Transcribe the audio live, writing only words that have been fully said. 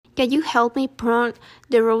Can you help me prune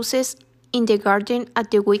the roses in the garden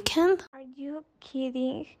at the weekend? Are you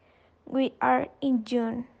kidding? We are in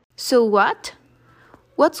June. So what?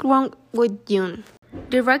 What's wrong with June?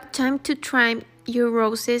 The right time to trim your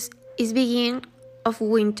roses is beginning of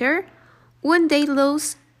winter when they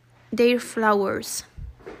lose their flowers.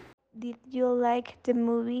 Did you like the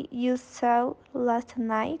movie you saw last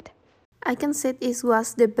night? I can say it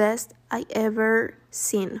was the best I ever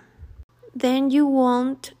seen. Then you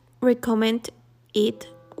won't recommend it,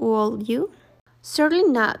 will you?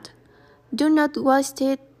 Certainly not. Do not waste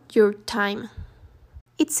your time.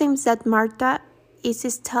 It seems that Martha is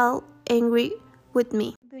still angry with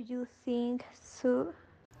me. Do you think so?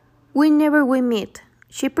 Whenever we meet,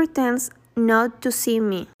 she pretends not to see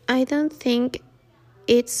me. I don't think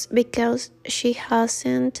it's because she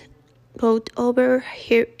hasn't got over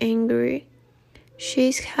her anger.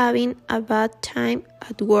 She's having a bad time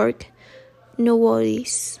at work. No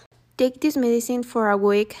worries. Take this medicine for a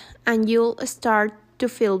week and you'll start to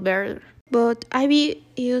feel better. But I've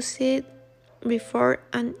used it before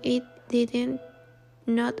and it didn't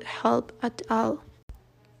not help at all.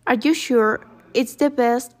 Are you sure it's the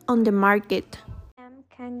best on the market?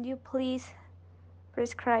 Can you please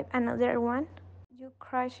prescribe another one? You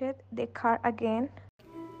crashed the car again.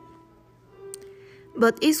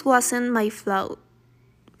 But it wasn't my fault.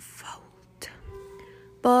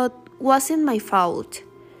 But wasn't my fault.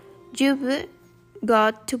 You've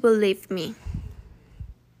got to believe me.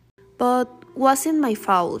 But wasn't my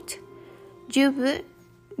fault. You've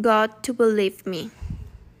got to believe me.